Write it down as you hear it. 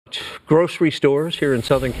Grocery stores here in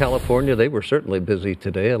Southern California, they were certainly busy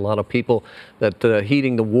today. A lot of people that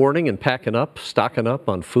heeding the warning and packing up, stocking up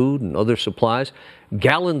on food and other supplies.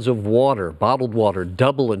 Gallons of water, bottled water,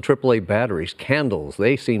 double and AAA batteries, candles,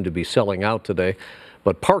 they seem to be selling out today.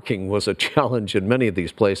 But parking was a challenge in many of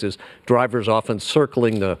these places. Drivers often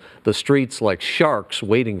circling the streets like sharks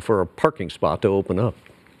waiting for a parking spot to open up.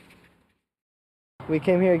 We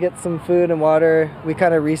came here to get some food and water. We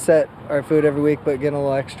kind of reset our food every week, but getting a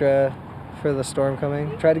little extra for the storm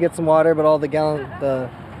coming. Tried to get some water, but all the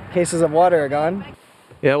cases of water are gone.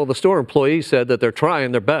 Yeah, well, the store employees said that they're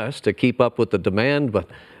trying their best to keep up with the demand, but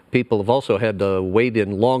people have also had to wait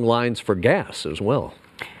in long lines for gas as well.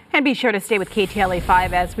 And be sure to stay with KTLA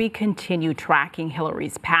 5 as we continue tracking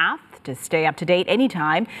Hilary's path. To stay up to date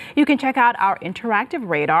anytime, you can check out our interactive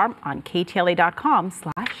radar on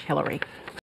ktla.com/Hilary.